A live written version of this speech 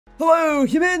Hello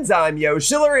humans, I'm Yo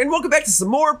Schiller, and welcome back to some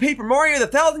more Paper Mario the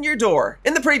Thousand Year Door.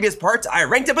 In the previous parts, I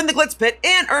ranked up in the Glitz Pit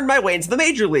and earned my way into the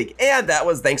Major League, and that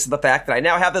was thanks to the fact that I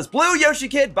now have this blue Yoshi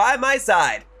kid by my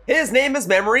side. His name is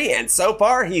Memory, and so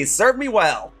far he's served me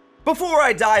well. Before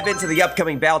I dive into the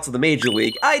upcoming bouts of the Major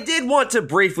League, I did want to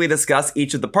briefly discuss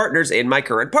each of the partners in my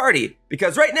current party,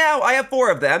 because right now I have 4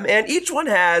 of them, and each one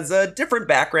has a different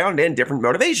background and different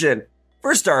motivation.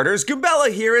 For starters,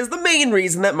 Goombella here is the main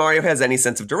reason that Mario has any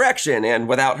sense of direction, and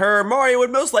without her, Mario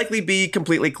would most likely be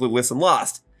completely clueless and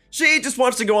lost. She just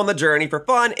wants to go on the journey for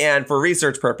fun and for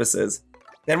research purposes.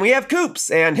 Then we have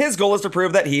Koops, and his goal is to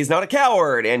prove that he's not a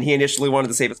coward, and he initially wanted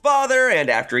to save his father, and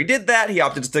after he did that, he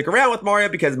opted to stick around with Mario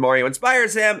because Mario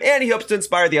inspires him, and he hopes to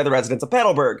inspire the other residents of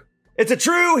Petalburg. It's a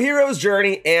true hero's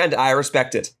journey, and I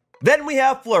respect it. Then we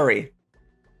have Flurry.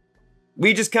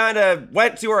 We just kind of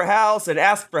went to her house and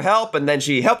asked for help, and then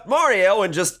she helped Mario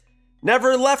and just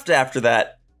never left after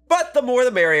that. But the more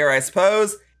the merrier, I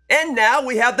suppose. And now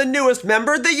we have the newest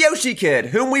member, the Yoshi Kid,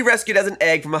 whom we rescued as an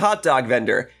egg from a hot dog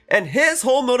vendor. And his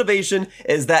whole motivation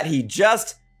is that he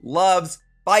just loves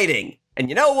fighting. And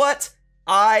you know what?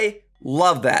 I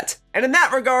love that. And in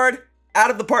that regard, out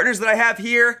of the partners that I have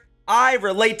here, I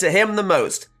relate to him the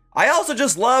most. I also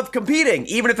just love competing,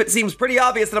 even if it seems pretty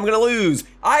obvious that I'm gonna lose.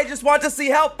 I just want to see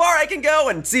how far I can go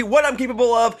and see what I'm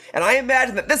capable of, and I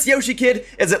imagine that this Yoshi Kid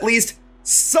is at least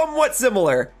somewhat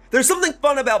similar. There's something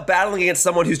fun about battling against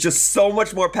someone who's just so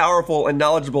much more powerful and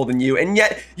knowledgeable than you, and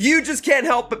yet you just can't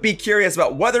help but be curious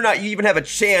about whether or not you even have a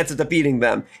chance at defeating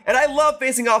them. And I love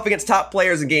facing off against top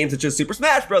players in games such as Super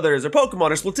Smash Bros. Or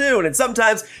Pokemon or Splatoon, and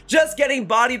sometimes just getting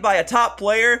bodied by a top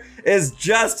player is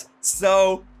just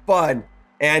so fun.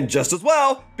 And just as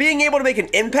well, being able to make an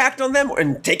impact on them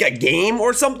and take a game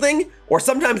or something, or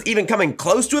sometimes even coming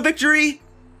close to a victory,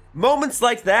 moments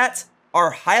like that are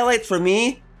highlights for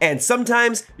me, and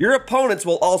sometimes your opponents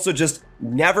will also just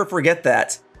never forget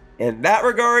that. In that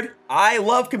regard, I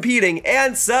love competing,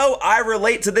 and so I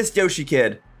relate to this Yoshi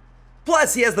Kid.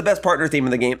 Plus, he has the best partner theme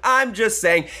in the game, I'm just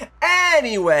saying.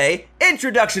 Anyway,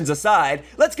 introductions aside,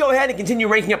 let's go ahead and continue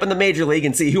ranking up in the Major League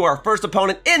and see who our first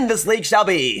opponent in this league shall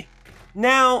be.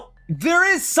 Now, there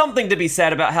is something to be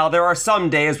said about how there are some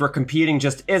days where competing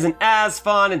just isn't as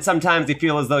fun, and sometimes you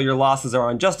feel as though your losses are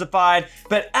unjustified,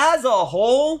 but as a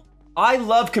whole, I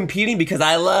love competing because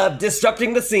I love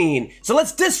disrupting the scene. So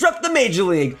let's disrupt the Major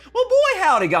League. Well, boy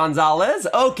howdy, Gonzalez.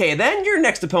 Okay then, your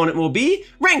next opponent will be,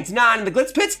 ranked 9 in the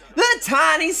Glitz Pits, the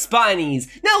Tiny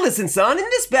Spinies. Now listen son, in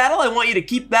this battle I want you to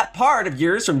keep that part of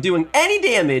yours from doing any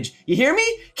damage. You hear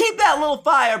me? Keep that little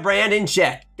firebrand in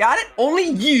check. Got it? Only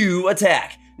you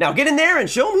attack. Now get in there and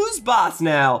show them who's boss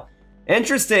now.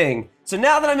 Interesting. So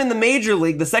now that I'm in the Major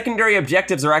League, the secondary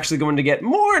objectives are actually going to get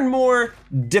more and more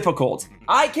difficult.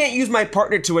 I can't use my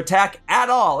partner to attack at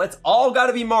all. It's all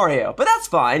gotta be Mario, but that's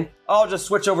fine. I'll just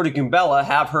switch over to Goombella,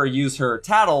 have her use her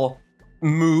tattle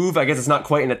move. I guess it's not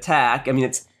quite an attack. I mean,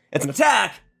 it's an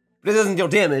attack, but it doesn't deal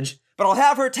damage. But I'll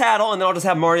have her tattle, and then I'll just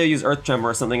have Mario use Earth Tremor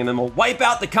or something, and then we'll wipe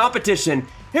out the competition.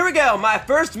 Here we go, my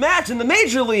first match in the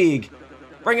Major League.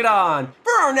 Bring it on.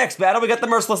 For our next battle, we got the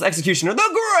Merciless Executioner, the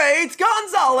Great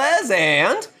Gonzalez,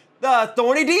 and the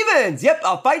Thorny Demons. Yep,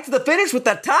 I'll fight to the finish with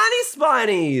the Tiny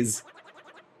Spinies.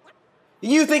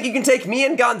 You think you can take me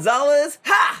and Gonzalez?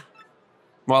 Ha!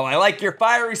 Well, I like your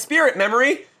fiery spirit,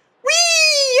 Memory.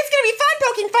 Whee! It's gonna be fun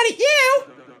poking fun at you.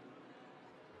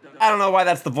 I don't know why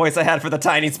that's the voice I had for the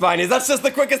Tiny Spinies. That's just the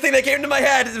quickest thing that came to my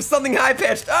head. It was something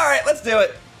high-pitched. All right, let's do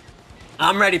it.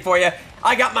 I'm ready for you.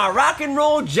 I got my rock and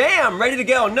roll jam ready to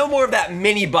go. No more of that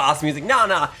mini boss music.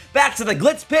 Nah. Back to the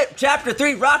Glitz Pit, Chapter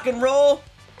 3, rock and roll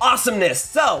awesomeness.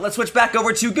 So let's switch back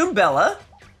over to Goombella.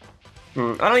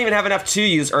 I don't even have enough to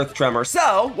use Earth Tremor.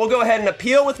 So we'll go ahead and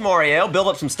appeal with Mario, build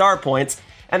up some star points,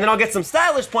 and then I'll get some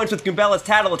stylish points with Goombella's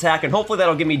Tattle Attack, and hopefully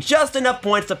that'll give me just enough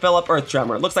points to fill up Earth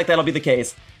Tremor. Looks like that'll be the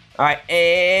case. All right,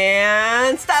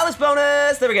 and stylish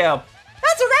bonus. There we go.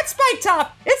 That's a red spike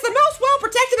top. It's the most well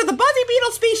protected of the Buzzy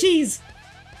Beetle species.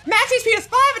 Maxi speed is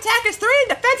 5, attack is 3,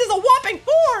 and defense is a whopping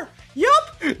 4!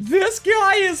 Yup, this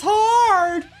guy is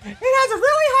hard! It has a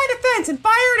really high defense, and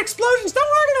fire and explosions don't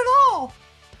hurt it at all!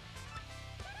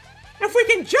 If we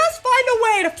can just find a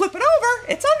way to flip it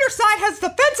over, its underside has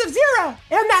defense of 0!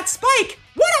 And that spike!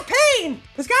 What a pain!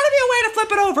 There's gotta be a way to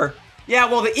flip it over! Yeah,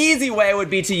 well, the easy way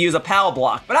would be to use a PAL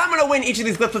block, but I'm gonna win each of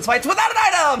these Glitz fights without an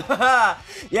item!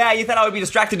 Yeah, you thought I would be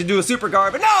distracted to do a super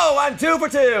guard, but no, I'm 2 for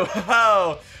 2!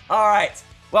 Alright.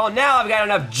 Well, now I've got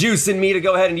enough juice in me to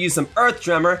go ahead and use some Earth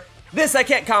Tremor. This I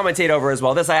can't commentate over as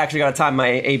well. This I actually gotta time my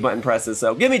A button presses,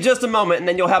 so give me just a moment and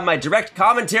then you'll have my direct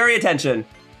commentary attention.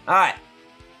 All right.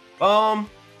 Boom.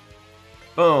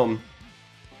 Boom.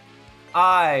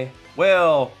 I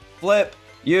will flip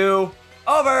you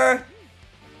over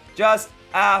just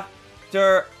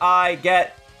after I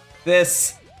get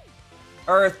this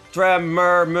earth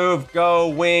tremor move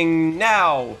going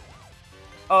now.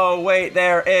 Oh wait,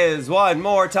 there is one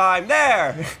more time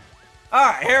there. All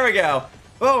right, here we go.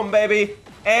 Boom, baby.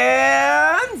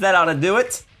 And that ought to do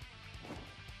it.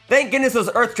 Thank goodness those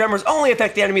earth tremors only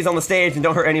affect the enemies on the stage and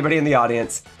don't hurt anybody in the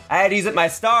audience. I had to use my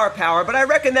star power, but I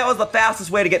reckon that was the fastest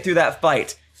way to get through that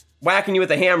fight. Whacking you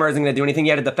with a hammer isn't gonna do anything.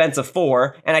 You had a defense of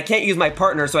 4, and I can't use my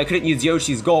partner, so I couldn't use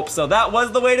Yoshi's Gulp, so that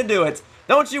was the way to do it.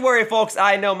 Don't you worry, folks,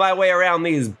 I know my way around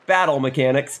these battle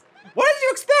mechanics. What did you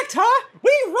expect, huh?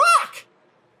 We rock!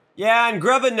 Yeah, and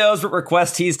Grubbin knows what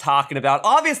request he's talking about.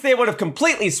 Obviously, I would have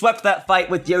completely swept that fight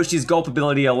with Yoshi's Gulp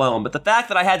ability alone, but the fact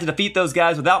that I had to defeat those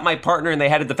guys without my partner and they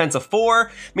had a defense of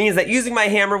 4 means that using my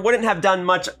hammer wouldn't have done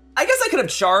much. I guess I could have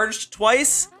charged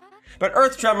twice, but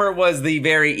Earth Tremor was the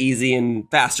very easy and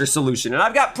faster solution, and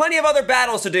I've got plenty of other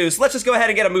battles to do, so let's just go ahead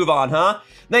and get a move on, huh?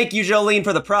 Thank you, Jolene,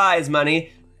 for the prize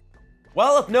money.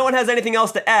 Well, if no one has anything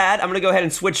else to add, I'm gonna go ahead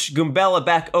and switch Goombella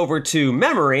back over to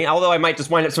memory, although I might just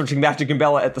wind up switching back to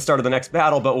Goombella at the start of the next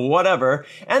battle, but whatever.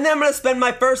 And then I'm gonna spend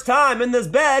my first time in this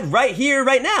bed right here,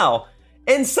 right now.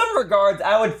 In some regards,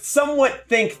 I would somewhat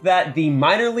think that the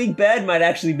minor league bed might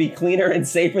actually be cleaner and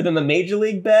safer than the major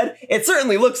league bed. It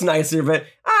certainly looks nicer, but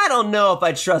I don't know if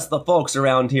I trust the folks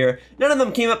around here. None of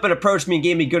them came up and approached me and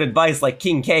gave me good advice like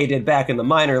King K did back in the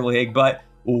minor league, but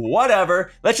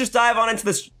whatever. Let's just dive on into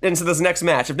this next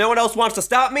match. If no one else wants to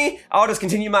stop me, I'll just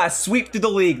continue my sweep through the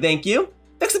league, thank you.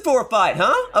 Fixing for a fight,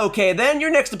 huh? Okay then, your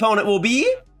next opponent will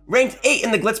be ranked 8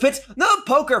 in the Glitz Pit, the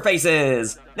Poker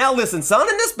Faces. Now listen, son,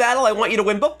 in this battle I want you to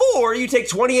win before you take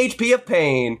 20 HP of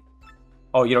pain.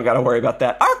 Oh, you don't gotta worry about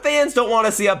that. Our fans don't want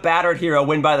to see a battered hero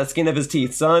win by the skin of his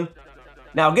teeth, son.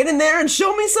 Now get in there and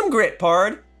show me some grit,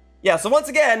 pard. Yeah, so once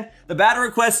again, the battle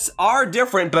requests are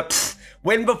different, but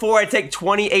win before I take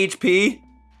 20 HP?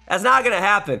 That's not gonna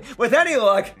happen. With any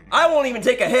luck, I won't even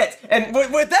take a hit. And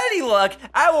with any luck,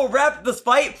 I will wrap this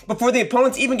fight before the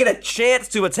opponents even get a chance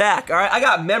to attack, all right? I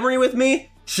got memory with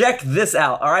me. Check this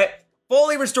out, all right?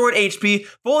 Fully restored HP,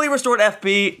 fully restored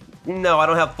FP. No, I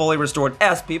don't have fully restored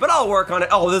SP, but I'll work on it.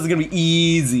 Oh, this is gonna be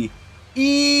easy.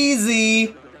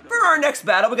 Easy. For our next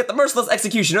battle, we get the Merciless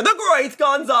Executioner, the Great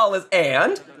Gonzalez,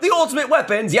 and the Ultimate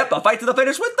Weapons. Yep, a fight to the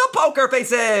finish with the Poker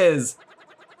Faces.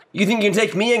 You think you can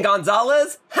take me and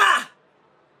Gonzalez? Ha!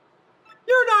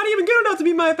 You're not even good enough to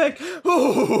be my effect.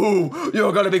 Ooh,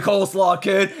 you're gonna be coleslaw,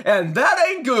 kid, and that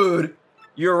ain't good.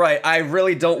 You're right, I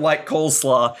really don't like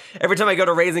coleslaw. Every time I go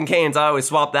to Raising Cane's, I always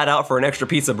swap that out for an extra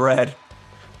piece of bread.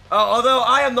 Although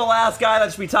I am the last guy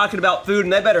that should be talking about food,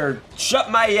 and I better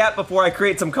shut my yap before I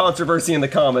create some controversy in the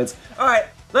comments. All right,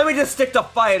 let me just stick to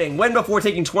fighting. Win before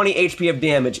taking 20 HP of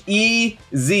damage.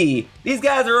 Easy. These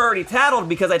guys are already tattled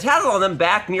because I tattled on them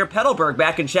back near Petalburg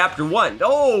back in Chapter 1.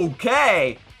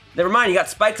 Okay. Never mind, you got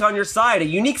spikes on your side. A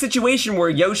unique situation where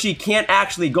Yoshi can't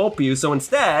actually gulp you, so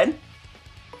instead,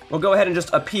 we'll go ahead and just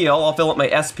appeal. I'll fill up my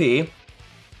SP.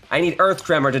 I need Earth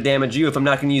Tremor to damage you if I'm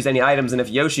not gonna use any items and if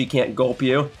Yoshi can't gulp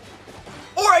you.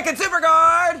 Or I can Super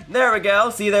Guard! There we go.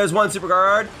 See, there's one Super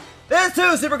Guard. There's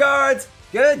 2 Super Guards.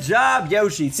 Good job,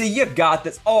 Yoshi. See, you got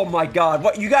this. Oh my god.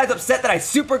 What, you guys upset that I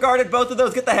Super Guarded both of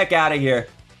those? Get the heck out of here.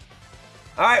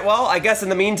 Alright, well, I guess in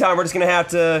the meantime, we're just gonna have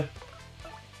to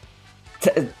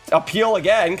appeal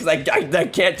again, because I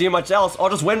can't do much else. I'll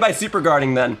just win by Super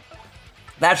Guarding then.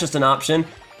 That's just an option.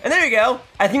 And there you go.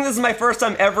 I think this is my first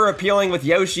time ever appealing with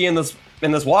Yoshi in this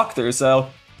walkthrough, so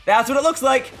that's what it looks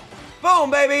like.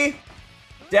 Boom, baby!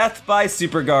 Death by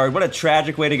Super Guard. What a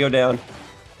tragic way to go down.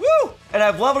 Woo! And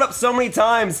I've leveled up so many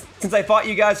times since I fought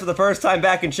you guys for the first time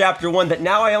back in Chapter 1 that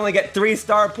now I only get 3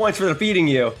 star points for defeating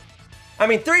you. I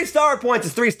mean, 3 star points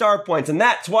is 3 star points, and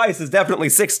that twice is definitely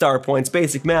 6 star points.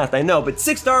 Basic math, I know, but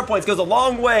 6 star points goes a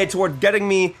long way toward getting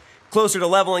me closer to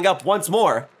leveling up once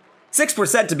more.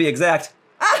 6% to be exact.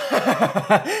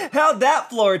 How'd that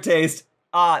floor taste?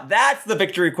 That's the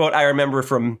victory quote I remember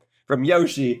from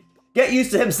Yoshi. Get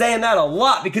used to him saying that a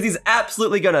lot because he's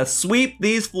absolutely gonna sweep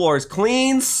these floors.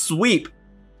 Clean sweep.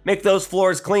 Make those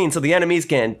floors clean so the enemies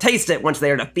can taste it once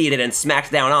they are defeated and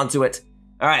smacked down onto it.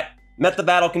 All right, met the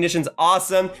battle conditions,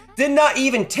 awesome. Did not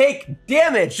even take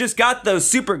damage, just got those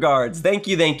Super Guards. Thank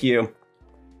you, thank you.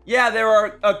 Yeah, there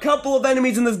are a couple of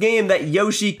enemies in this game that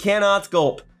Yoshi cannot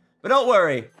gulp, but don't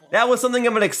worry. That was something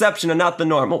of an exception and not the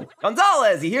norm. Oh,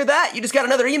 Gonzalez, you hear that? You just got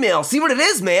another email. See what it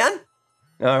is, man.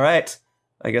 All right,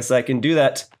 I guess I can do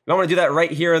that. You want me to do that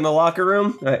right here in the locker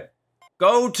room? All right.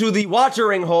 Go to the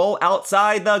watering hole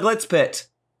outside the Glitz Pit.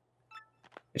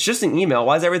 It's just an email.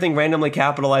 Why is everything randomly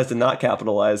capitalized and not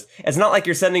capitalized? It's not like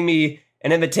you're sending me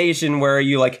an invitation where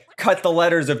you like cut the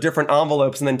letters of different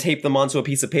envelopes and then tape them onto a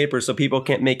piece of paper so people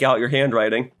can't make out your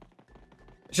handwriting.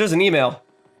 It's just an email.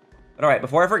 But all right,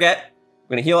 before I forget, I'm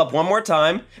gonna heal up one more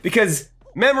time because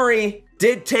memory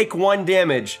did take 1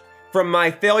 damage from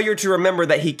my failure to remember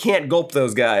that he can't gulp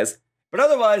those guys. But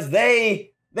otherwise,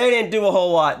 they didn't do a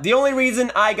whole lot. The only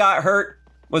reason I got hurt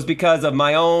was because of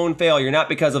my own failure, not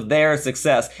because of their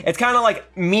success. It's kind of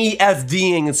like me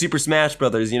SDing in Super Smash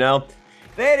Brothers, you know?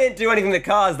 They didn't do anything to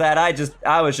cause that,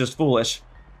 I was just foolish.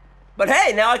 But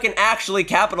hey, now I can actually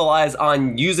capitalize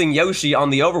on using Yoshi on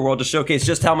the overworld to showcase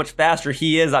just how much faster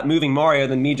he is at moving Mario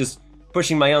than me just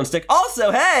pushing my own stick.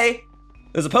 Also, hey,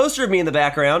 there's a poster of me in the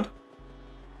background.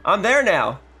 I'm there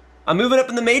now. I'm moving up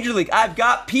in the Major League. I've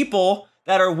got people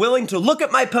that are willing to look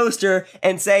at my poster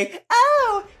and say,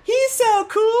 oh, he's so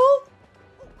cool.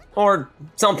 Or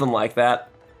something like that.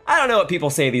 I don't know what people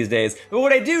say these days, but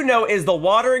what I do know is the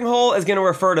watering hole is gonna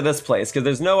refer to this place because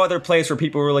there's no other place where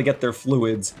people really get their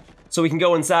fluids. So we can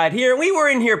go inside here. We were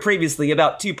in here previously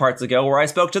about 2 parts ago where I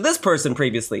spoke to this person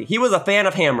previously. He was a fan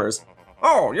of hammers.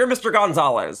 Oh, you're Mr.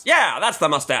 Gonzalez. Yeah, that's the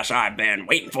mustache I've been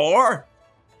waiting for.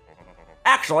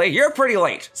 Actually, you're pretty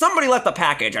late. Somebody left a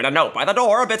package and a note by the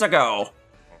door a bit ago.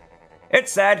 It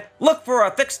said, look for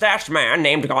a thick-stashed man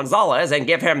named Gonzalez and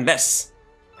give him this.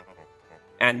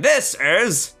 And this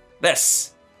is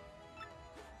this.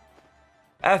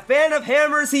 A fan of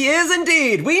hammers he is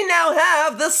indeed. We now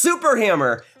have the Super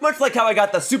Hammer. Much like how I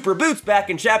got the Super Boots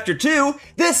back in Chapter 2,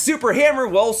 this Super Hammer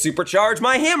will supercharge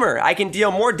my hammer. I can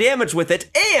deal more damage with it,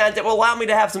 and it will allow me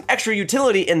to have some extra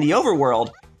utility in the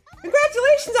overworld.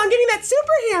 Congratulations on getting that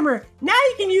Super Hammer! Now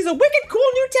you can use a wicked cool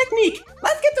new technique!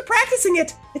 Let's get to practicing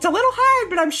it! It's a little hard,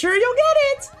 but I'm sure you'll get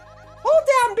it! Hold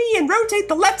down B and rotate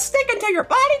the left stick until your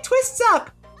body twists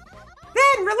up.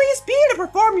 Then release B to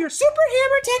perform your Super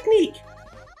Hammer technique.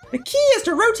 The key is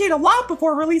to rotate a lot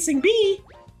before releasing B.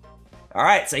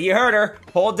 Alright, so you heard her.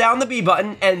 Hold down the B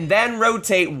button and then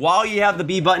rotate while you have the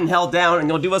B button held down and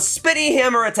you'll do a spinny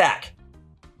hammer attack.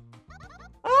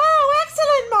 Oh,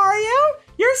 excellent, Mario!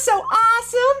 You're so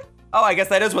awesome! Oh, I guess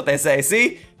that is what they say,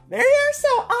 see? You're so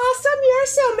awesome, you're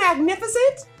so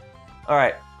magnificent!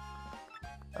 Alright.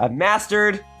 I've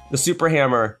mastered the Super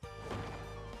Hammer.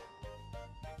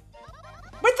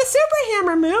 With the Super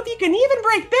Hammer move, you can even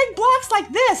break big blocks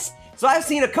like this! So I've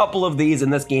seen a couple of these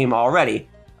in this game already.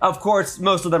 Of course,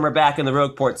 most of them are back in the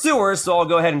Rogueport sewers, so I'll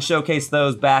go ahead and showcase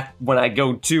those back when I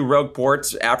go to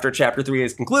Rogueport after Chapter 3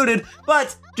 is concluded,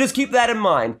 but just keep that in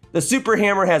mind. The Super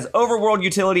Hammer has overworld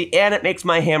utility and it makes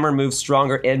my hammer move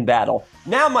stronger in battle.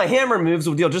 Now my hammer moves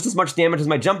will deal just as much damage as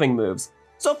my jumping moves.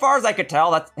 So far as I could tell,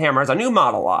 that hammer is a new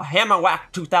model, a Hammer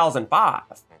Whack 2005.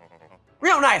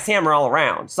 Real nice hammer all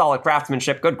around, solid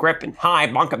craftsmanship, good grip, and high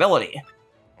bunkability.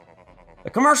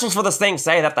 The commercials for this thing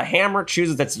say that the hammer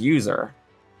chooses its user.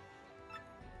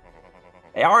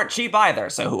 They aren't cheap either,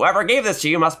 so whoever gave this to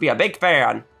you must be a big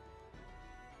fan.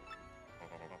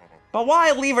 But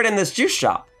why leave it in this juice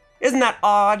shop? Isn't that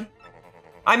odd?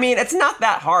 I mean, it's not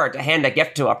that hard to hand a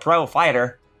gift to a pro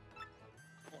fighter.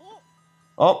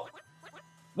 Oh.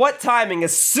 What timing?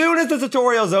 As soon as the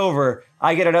tutorial's over,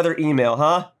 I get another email,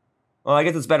 huh? Well, I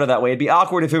guess it's better that way. It'd be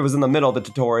awkward if it was in the middle of the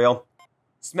tutorial.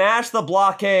 Smash the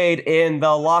blockade in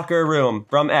the locker room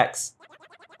from X.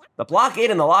 The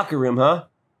blockade in the locker room, huh?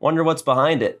 Wonder what's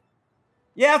behind it.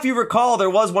 Yeah, if you recall,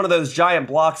 there was one of those giant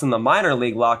blocks in the minor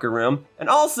league locker room. And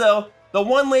also, the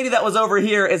one lady that was over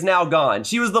here is now gone.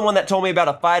 She was the one that told me about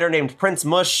a fighter named Prince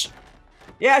Mush.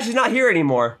 Yeah, she's not here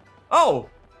anymore. Oh,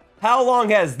 how long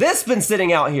has this been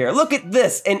sitting out here? Look at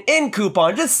this, an in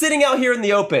coupon just sitting out here in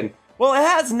the open. Well, it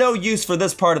has no use for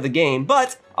this part of the game,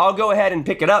 but I'll go ahead and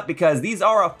pick it up because these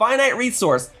are a finite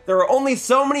resource. There are only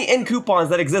so many in coupons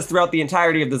that exist throughout the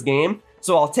entirety of this game.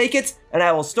 So I'll take it, and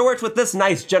I will store it with this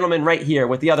nice gentleman right here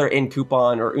with the other in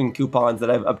coupons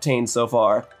that I've obtained so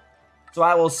far. So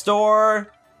I will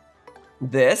store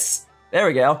this. There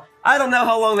we go. I don't know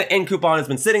how long the in coupon has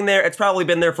been sitting there. It's probably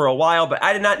been there for a while, but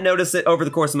I did not notice it over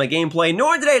the course of my gameplay,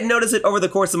 nor did I notice it over the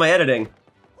course of my editing.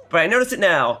 But I noticed it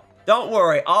now. Don't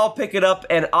worry, I'll pick it up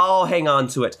and I'll hang on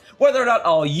to it. Whether or not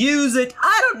I'll use it,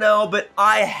 I don't know, but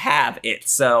I have it.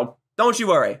 So don't you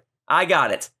worry, I got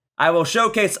it. I will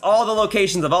showcase all the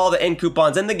locations of all the in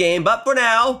coupons in the game, but for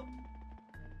now,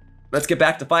 let's get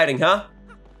back to fighting, huh?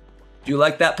 Do you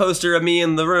like that poster of me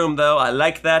in the room, though? I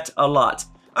like that a lot.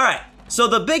 All right, so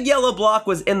the big yellow block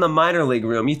was in the minor league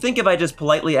room. You think if I just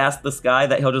politely ask this guy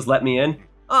that he'll just let me in?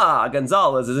 Ah,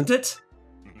 Gonzalez, isn't it?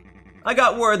 I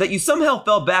got word that you somehow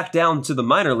fell back down to the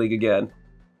minor league again.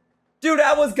 Dude,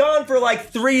 I was gone for like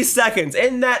 3 seconds.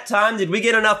 In that time, did we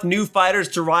get enough new fighters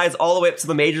to rise all the way up to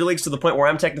the major leagues to the point where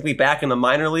I'm technically back in the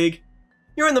minor league?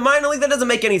 You're in the minor league? That doesn't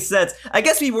make any sense. I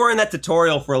guess we were in that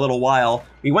tutorial for a little while.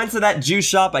 We went to that juice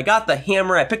shop, I got the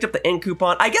hammer, I picked up the ink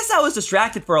coupon. I guess I was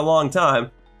distracted for a long time.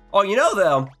 Oh, you know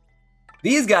though,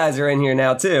 these guys are in here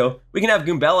now too. We can have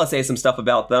Goombella say some stuff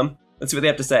about them. Let's see what they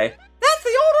have to say. That's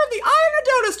the older of the Iron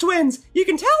Adonis twins. You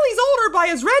can tell he's older by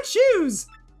his red shoes.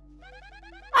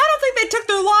 I don't think they took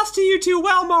their loss to you too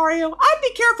well, Mario. I'd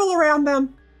be careful around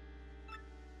them.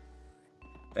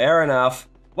 Fair enough.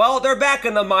 Well, they're back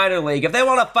in the minor league. If they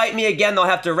want to fight me again, they'll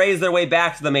have to raise their way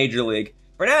back to the major league.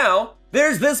 For now,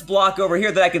 there's this block over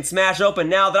here that I can smash open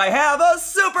now that I have a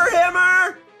super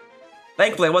hammer.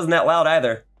 Thankfully, it wasn't that loud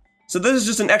either. So this is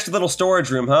just an extra little storage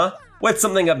room, huh? With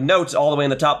something of note all the way in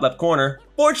the top left corner.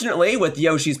 Fortunately, with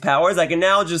Yoshi's powers, I can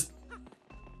now just...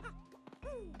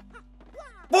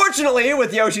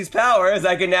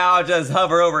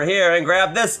 hover over here and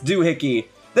grab this doohickey.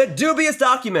 The dubious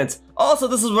document. Also,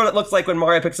 this is what it looks like when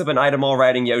Mario picks up an item while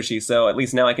riding Yoshi, so at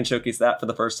least now I can showcase that for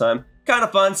the first time. Kind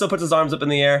of fun, so puts his arms up in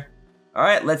the air. All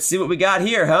right, let's see what we got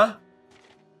here, huh?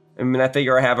 I mean, I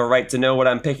figure I have a right to know what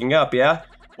I'm picking up, yeah?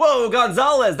 Whoa,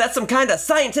 Gonzalez, that's some kind of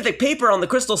scientific paper on the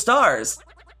crystal stars.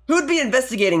 Who'd be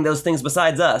investigating those things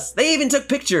besides us? They even took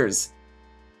pictures.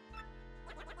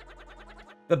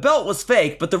 The belt was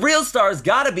fake, but the real stars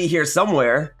gotta be here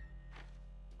somewhere.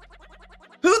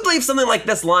 Who'd leave something like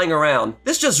this lying around?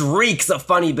 This just reeks of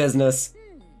funny business.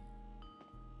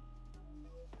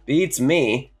 Beats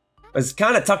me. It was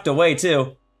kind of tucked away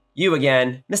too. You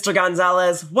again. Mr.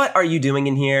 Gonzalez, what are you doing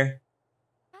in here?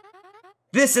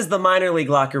 This is the minor league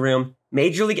locker room.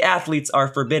 Major league athletes are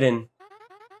forbidden.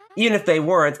 Even if they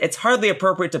weren't, it's hardly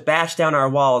appropriate to bash down our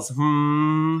walls.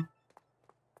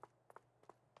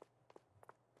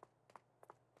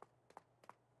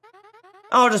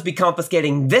 I'll just be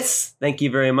confiscating this. Thank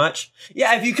you very much.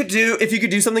 Yeah, if you could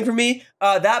do something for me,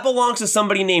 that belongs to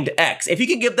somebody named X. If you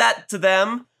could give that to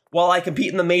them while I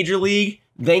compete in the major league,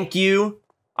 thank you.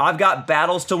 I've got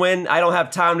battles to win. I don't have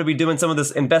time to be doing some of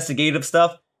this investigative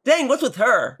stuff. Dang, what's with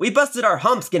her? We busted our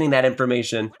humps getting that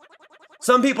information.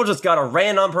 Some people just gotta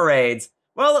rain on parades.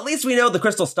 Well, at least we know the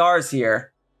crystal star's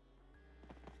here.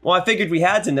 Well, I figured we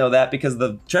had to know that because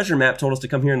the treasure map told us to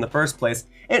come here in the first place.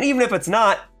 And even if it's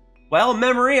not, well,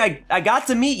 Memory, I got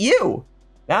to meet you.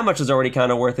 That much is already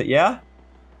kind of worth it, yeah?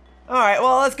 All right,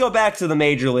 well, let's go back to the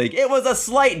Major League. It was a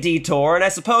slight detour, and I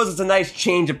suppose it's a nice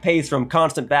change of pace from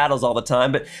constant battles all the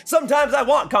time, but sometimes I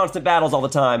want constant battles all the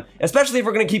time, especially if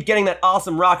we're gonna keep getting that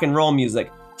awesome rock and roll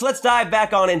music. So let's dive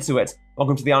back on into it.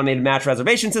 Welcome to the automated match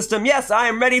reservation system. Yes, I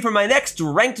am ready for my next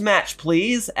ranked match,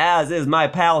 please, as is my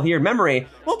pal here, Memory.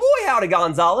 Well, boy, howdy,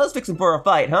 Gonzalez, fixing for a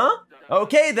fight, huh?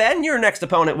 Okay, then, your next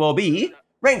opponent will be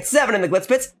ranked 7 in the Glitz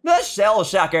Pits, the Shell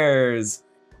Shockers.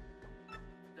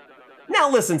 Now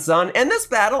listen, son, in this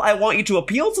battle, I want you to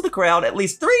appeal to the crowd at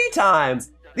least 3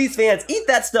 times. These fans eat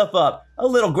that stuff up. A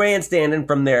little grandstanding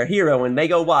from their hero and they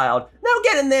go wild. Now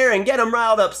get in there and get them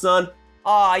riled up, son.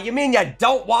 Aw, you mean you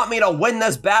don't want me to win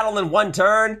this battle in 1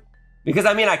 turn? Because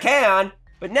I mean, I can,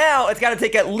 but now it's gotta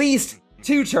take at least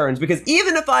 2 turns, because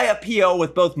even if I appeal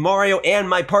with both Mario and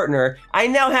my partner, I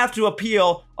now have to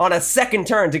appeal on a 2nd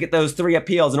turn to get those 3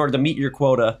 appeals in order to meet your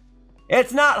quota.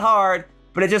 It's not hard,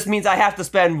 but it just means I have to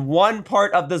spend 1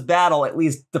 part of this battle at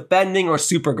least defending or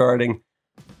super guarding.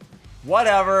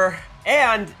 Whatever.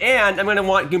 And I'm gonna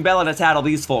want Goombella to tattle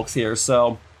these folks here,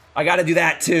 so I gotta do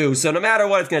that too. So no matter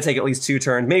what, it's gonna take at least 2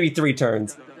 turns, maybe 3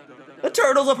 turns. The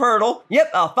Turtles of Hurdle. Yep,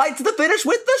 I'll fight to the finish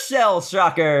with the Shell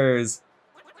Shockers.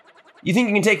 You think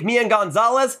you can take me and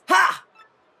Gonzalez? Ha!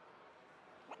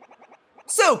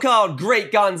 So-called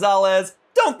great Gonzalez.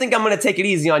 Don't think I'm gonna take it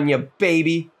easy on you,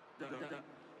 baby.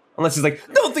 Unless he's like,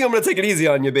 don't think I'm gonna take it easy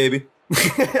on you, baby.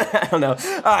 I don't know.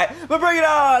 All right, but bring it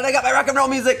on. I got my rock and roll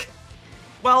music.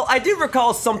 Well, I do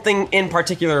recall something in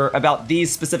particular about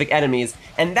these specific enemies,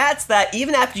 and that's that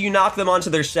even after you knock them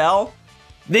onto their shell,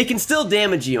 they can still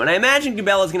damage you. And I imagine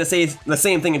Goombella's gonna say the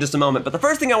same thing in just a moment, but the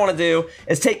first thing I wanna do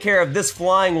is take care of this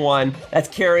flying one that's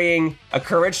carrying a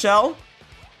courage shell.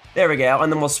 There we go,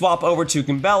 and then we'll swap over to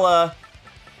Goombella.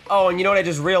 Oh, and you know what I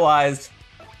just realized?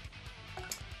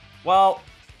 Well,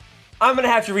 I'm gonna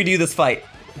have to redo this fight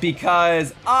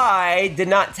because I did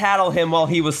not tattle him while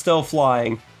he was still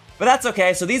flying. But that's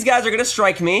okay, so these guys are gonna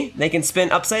strike me. They can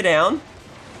spin upside down.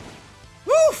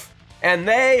 Woof! And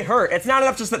they hurt. It's not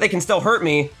enough just that they can still hurt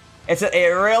me. It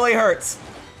really hurts.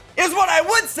 Is what I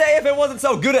would say if it wasn't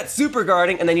so good at super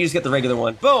guarding, and then you just get the regular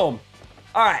one. Boom.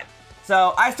 All right,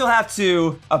 so I still have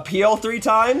to appeal 3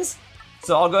 times.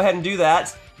 So I'll go ahead and do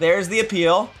that. There's the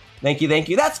appeal. Thank you, thank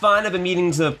you. That's fine. I've been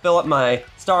meaning to fill up my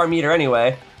star meter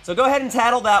anyway. So go ahead and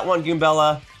tattle that one,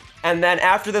 Goombella. And then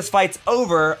after this fight's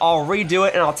over, I'll redo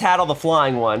it and I'll tattle the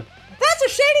flying one. That's a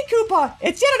Shady Koopa!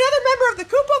 It's yet another member of the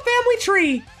Koopa family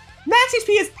tree! Max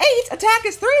HP is 8, attack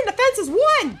is 3, and defense is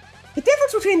 1! The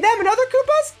difference between them and other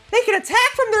Koopas? They can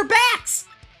attack from their backs!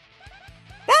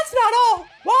 That's not all!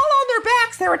 While on their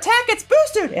backs, their attack gets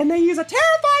boosted, and they use a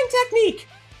terrifying technique!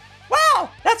 Wow,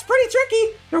 that's pretty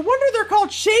tricky! No wonder they're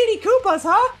called Shady Koopas,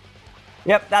 huh?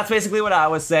 Yep, that's basically what I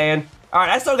was saying. Alright,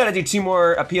 I still gotta do 2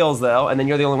 more appeals though, and then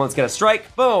you're the only one that's gonna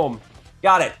strike. Boom!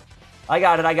 Got it. I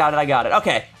got it.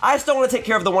 Okay, I still want to take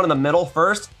care of the one in the middle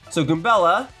first. So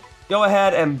Goombella, go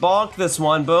ahead and bonk this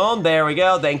one. Boom, there we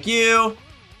go, thank you.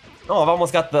 Oh, I've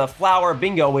almost got the flower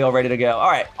bingo wheel ready to go. All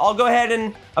right, I'll go ahead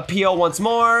and appeal once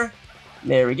more.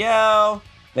 There we go,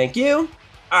 thank you.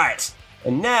 All right,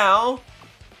 and now,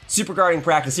 super guarding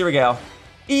practice, here we go.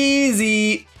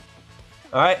 Easy.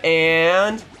 All right,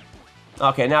 and,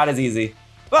 okay, not as easy.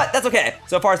 But that's okay,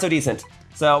 so far so decent.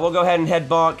 So we'll go ahead and head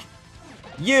bonk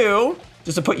you,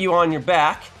 just to put you on your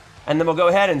back, and then we'll go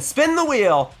ahead and spin the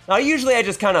wheel. Now, usually I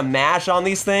just kind of mash on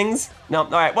these things. No, all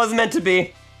right, wasn't meant to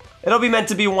be. It'll be meant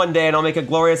to be one day, and I'll make a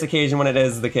glorious occasion when it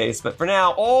is the case. But for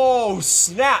now, oh,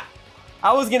 snap.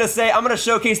 I was gonna say, I'm gonna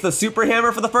showcase the super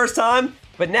hammer for the first time,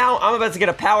 but now I'm about to get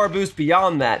a power boost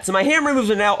beyond that. So my hammer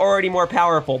moves are now already more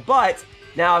powerful, but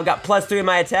now I've got +3 in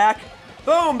my attack.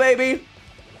 Boom, baby.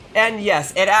 And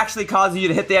yes, it actually causes you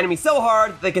to hit the enemy so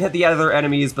hard, they can hit the other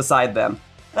enemies beside them.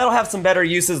 That'll have some better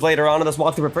uses later on in this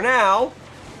walkthrough, but for now,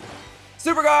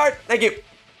 super guard, thank you.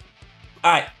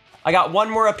 All right, I got 1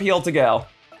 more appeal to go.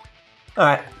 All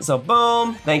right, so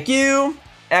boom, thank you,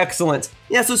 excellent.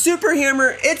 Yeah, so super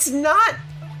hammer, it's not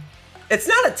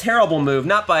a terrible move,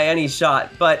 not by any shot,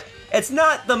 but it's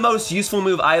not the most useful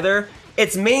move either.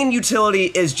 Its main utility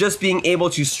is just being able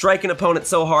to strike an opponent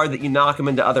so hard that you knock them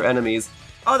into other enemies.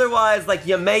 Otherwise, like,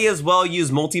 you may as well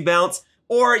use multi-bounce,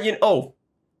 or, you know, oh,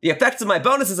 the effects of my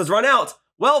bonuses has run out.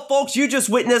 Well, folks, you just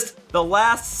witnessed the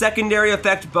last secondary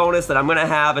effect bonus that I'm gonna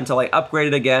have until I upgrade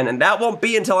it again, and that won't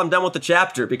be until I'm done with the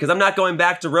chapter, because I'm not going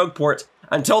back to Rogueport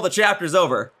until the chapter's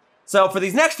over. So for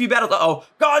these next few battles, uh-oh,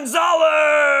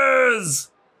 Gonzalez!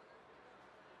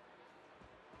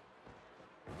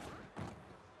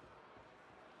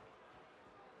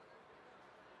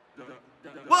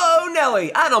 Whoa,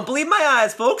 Nelly, I don't believe my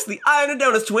eyes, folks. The Iron and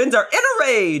Donuts twins are in a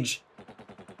rage.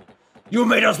 You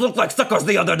made us look like suckers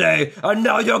the other day, and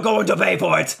now you're going to pay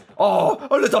for it. Oh,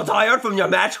 a little tired from your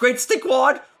match, great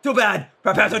stickwad? Too bad,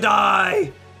 prepare to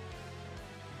die.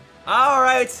 All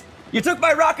right, you took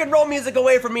my rock and roll music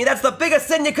away from me. That's the biggest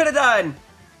sin you could have done.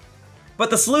 But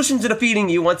the solution to defeating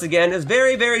you, once again, is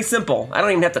very, very simple. I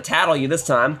don't even have to tattle you this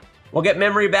time. We'll get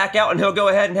Memory back out, and he'll go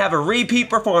ahead and have a repeat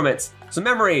performance. So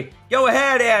Memory, go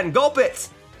ahead and gulp it.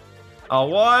 A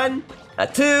 1, a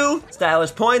 2,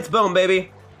 stylish points, boom,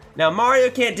 baby. Now, Mario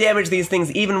can't damage these things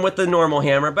even with the normal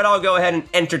hammer, but I'll go ahead and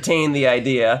entertain the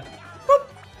idea. Boop.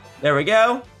 There we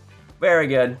go. Very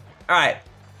good. All right.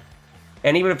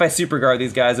 And even if I super guard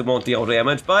these guys, it won't deal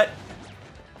damage, but...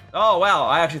 Oh, wow,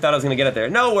 I actually thought I was gonna get it there.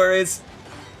 No worries.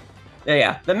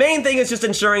 Yeah, the main thing is just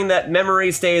ensuring that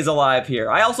Memory stays alive here.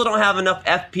 I also don't have enough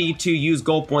FP to use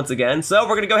Gulp once again, so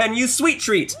we're gonna go ahead and use Sweet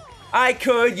Treat. I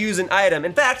could use an item.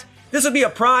 In fact, this would be a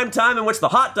prime time in which the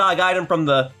hot dog item from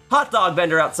the hot dog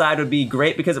vendor outside would be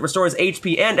great because it restores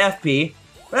HP and FP,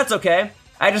 but that's okay.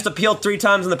 I just appealed 3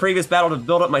 times in the previous battle to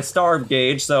build up my star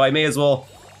gauge, so I may as well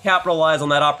capitalize on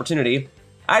that opportunity.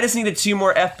 I just needed 2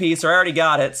 more FP, so I already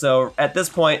got it, so at this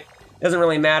point, it doesn't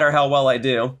really matter how well I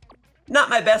do. Not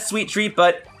my best Sweet Treat,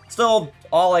 but still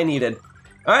all I needed.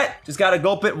 All right, just gotta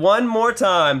gulp it 1 more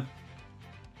time.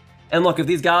 And look, if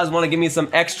these guys want to give me some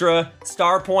extra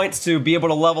star points to be able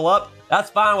to level up, that's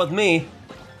fine with me.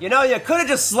 You know, you could have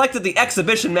just selected the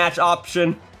exhibition match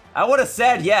option. I would have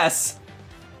said yes.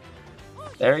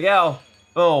 There we go.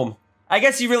 Boom. I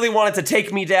guess you really wanted to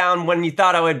take me down when you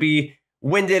thought I would be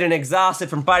winded and exhausted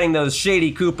from fighting those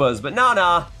shady Koopas, but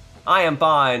nah, I am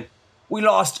fine. We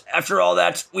lost. After all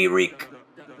that, we reek.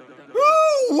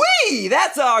 Woo-wee!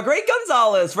 That's our great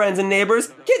Gonzalez, friends and neighbors.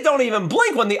 Kid don't even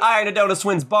blink when the Iron and Donut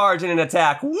twins barge in an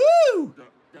attack. Woo!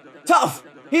 Tough.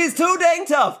 He's too dang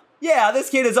tough. Yeah, this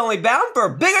kid is only bound for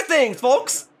bigger things,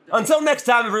 folks. Until next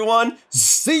time, everyone.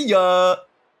 See ya.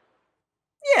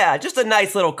 Yeah, just a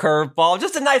nice little curveball,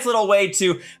 just a nice little way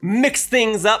to mix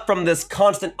things up from this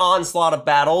constant onslaught of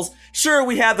battles. Sure,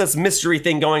 we have this mystery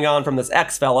thing going on from this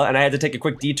X fella, and I had to take a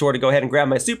quick detour to go ahead and grab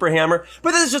my super hammer,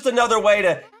 but this is just another way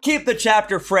to keep the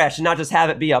chapter fresh and not just have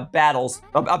it be a battle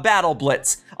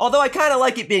blitz. Although I kind of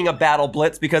like it being a battle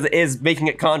blitz because it is making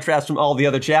it contrast from all the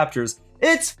other chapters.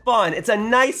 It's fun. It's a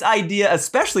nice idea,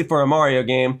 especially for a Mario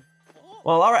game.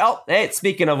 Well, all right. Oh, hey,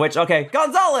 speaking of which, okay.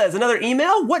 Gonzalez, another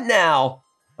email? What now?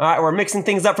 All right, we're mixing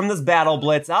things up from this battle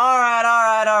blitz. All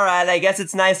right. I guess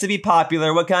it's nice to be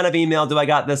popular. What kind of email do I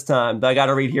got this time? Do I got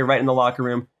to read here right in the locker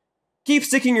room? Keep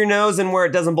sticking your nose in where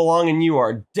it doesn't belong and you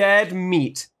are dead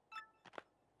meat.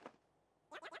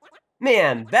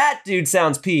 Man, that dude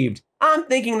sounds peeved. I'm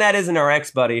thinking that isn't our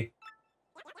ex-buddy.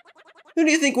 Who do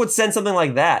you think would send something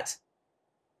like that?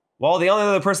 Well, the only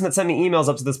other person that sent me emails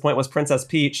up to this point was Princess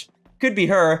Peach. Could be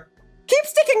her. Keep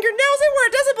sticking your nose in where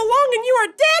it doesn't belong and you are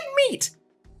dead meat!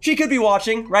 She could be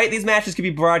watching, right? These matches could be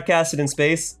broadcasted in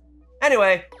space.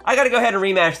 Anyway, I gotta go ahead and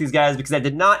rematch these guys because I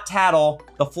did not tattle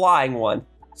the flying one.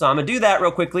 So I'm gonna do that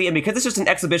real quickly, and because it's just an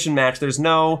exhibition match, there's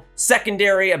no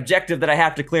secondary objective that I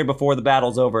have to clear before the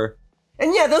battle's over.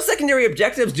 And yeah, those secondary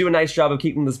objectives do a nice job of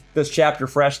keeping this chapter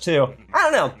fresh too. I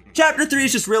don't know, chapter 3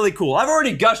 is just really cool. I've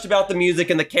already gushed about the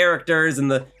music and the characters and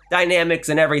the dynamics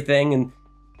and everything, and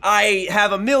I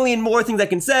have a million more things I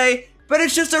can say, but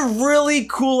it's just a really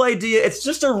cool idea. It's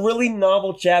just a really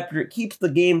novel chapter. It keeps the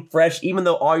game fresh, even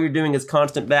though all you're doing is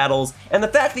constant battles. And the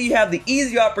fact that you have the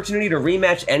easy opportunity to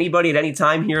rematch anybody at any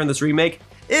time here in this remake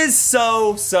is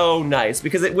so nice,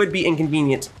 because it would be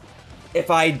inconvenient if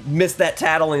I missed that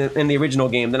tattle in the original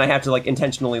game, then I have to like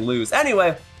intentionally lose.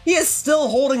 Anyway, he is still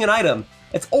holding an item.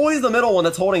 It's always the middle one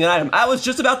that's holding an item. I was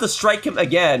just about to strike him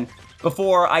again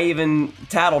before I even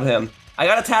tattled him. I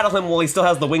gotta tattle him while he still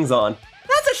has the wings on.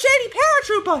 That's a shady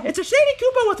paratrooper! It's a shady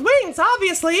Koopa with wings,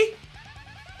 obviously!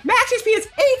 Max HP is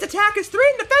 8, attack is 3,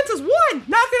 and defense is 1!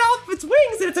 Knock it off its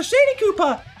wings and it's a shady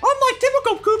Koopa! Unlike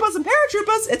typical Koopas and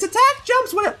paratroopers, its attack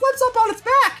jumps when it flips up on its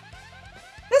back!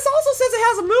 This also says it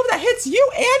has a move that hits you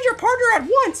and your partner at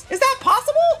once! Is that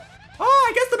possible? Oh,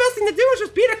 I guess the best thing to do is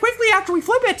just beat it quickly after we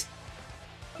flip it!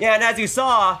 Yeah, and as you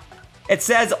saw, it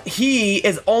says he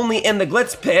is only in the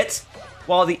glitz pit,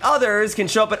 while the others can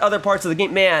show up at other parts of the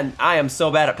game. Man, I am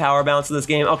so bad at power bounce in this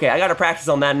game. Okay, I gotta practice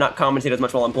on that and not commentate as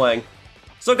much while I'm playing.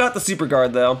 Still got the super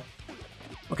guard though.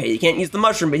 Okay, you can't use the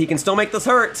mushroom, but he can still make this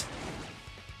hurt.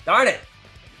 Darn it.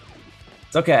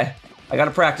 It's okay. I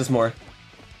gotta practice more.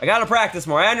 I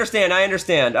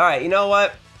understand. All right, you know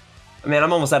what? Man,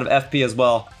 I'm almost out of FP as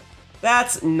well.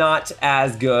 That's not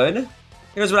as good.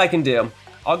 Here's what I can do.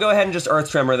 I'll go ahead and just Earth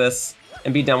Tremor this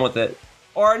and be done with it.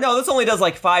 Or no, this only does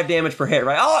like 5 damage per hit,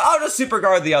 right? I'll just super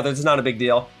guard the others, it's not a big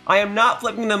deal. I am not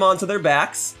flipping them onto their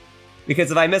backs,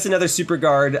 because if I miss another super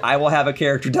guard, I will have a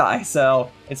character die.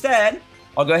 So instead,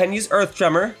 I'll go ahead and use Earth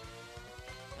Tremor.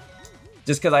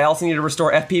 Just because I also need to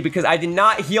restore FP because I did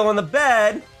not heal on the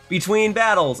bed between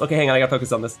battles. Okay, hang on, I gotta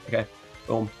focus on this. Okay,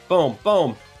 boom, boom,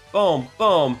 boom, boom,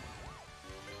 boom.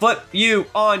 Flip you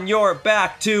on your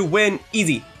back to win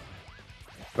easy.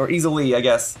 Or easily, I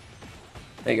guess.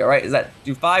 There you go, right? Does that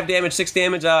do 5 damage, 6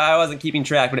 damage? I wasn't keeping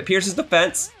track, but it pierces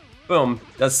defense. Boom,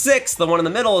 does 6, the one in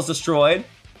the middle is destroyed.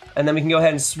 And then we can go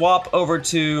ahead and swap over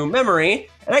to memory.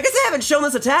 And I guess I haven't shown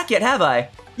this attack yet, have I?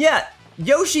 Yeah,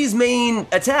 Yoshi's main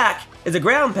attack is a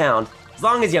ground pound. As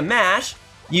long as you mash,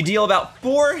 you deal about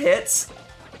 4 hits.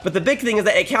 But the big thing is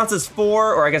that it counts as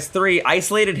 4, or I guess 3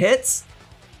 isolated hits.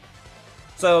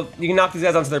 So you can knock these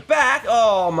guys onto their back.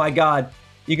 Oh my god.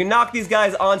 You can knock these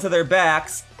guys onto their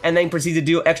backs and then proceed to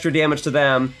do extra damage to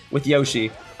them with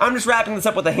Yoshi. I'm just wrapping this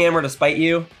up with a hammer to spite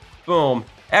you. Boom.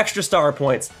 Extra star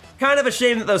points. Kind of a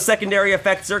shame that those secondary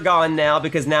effects are gone now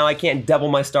because now I can't double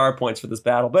my star points for this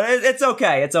battle. But it's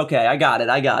okay, it's okay. I got it.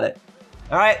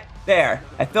 All right, there.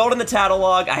 I filled in the tattle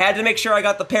log. I had to make sure I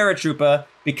got the paratrooper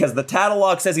because the tattle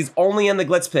log says he's only in the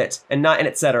glitz pit and not in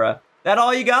etc. That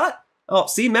all you got? Oh,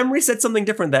 see, memory said something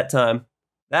different that time.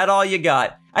 That all you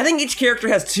got. I think each character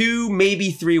has 2,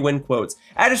 maybe 3 win quotes.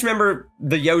 I just remember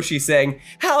the Yoshi saying,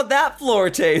 "How'd that floor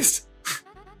taste?"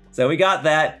 So we got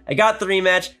that. I got the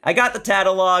rematch. I got the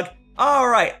tattle log. All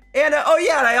right. And oh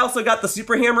yeah, and I also got the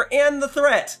super hammer and the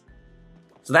threat.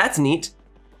 So that's neat.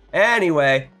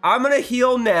 Anyway, I'm gonna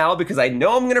heal now because I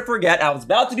know I'm gonna forget. I was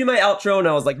about to do my outro and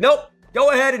I was like, nope,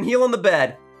 go ahead and heal on the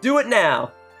bed. Do it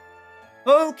now.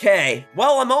 Okay,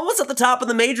 well, I'm almost at the top of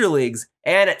the major leagues,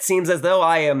 and it seems as though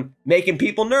I am making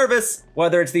people nervous,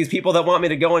 whether it's these people that want me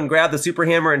to go and grab the super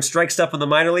hammer and strike stuff in the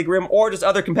minor league room, or just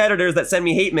other competitors that send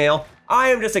me hate mail. I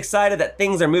am just excited that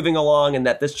things are moving along and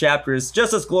that this chapter is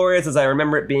just as glorious as I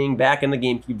remember it being back in the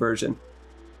GameCube version.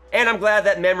 And I'm glad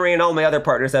that Memory and all my other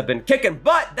partners have been kicking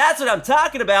butt. That's what I'm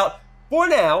talking about. For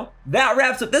now, that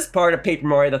wraps up this part of Paper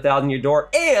Mario: The Thousand-Year Door,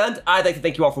 and I'd like to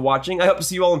thank you all for watching. I hope to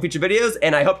see you all in future videos,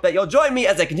 and I hope that you'll join me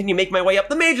as I continue to make my way up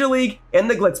the Major League in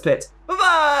the Glitz Pit.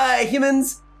 Bye-bye,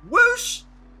 humans! Whoosh!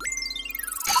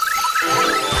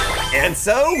 And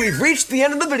so we've reached the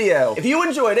end of the video. If you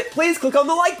enjoyed it, please click on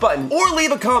the like button or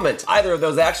leave a comment. Either of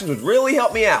those actions would really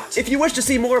help me out. If you wish to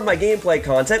see more of my gameplay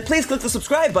content, please click the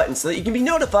subscribe button so that you can be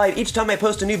notified each time I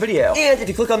post a new video. And if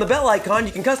you click on the bell icon,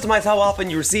 you can customize how often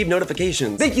you receive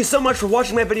notifications. Thank you so much for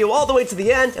watching my video all the way to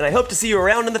the end, and I hope to see you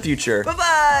around in the future.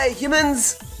 Bye-bye,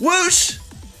 humans! Whoosh!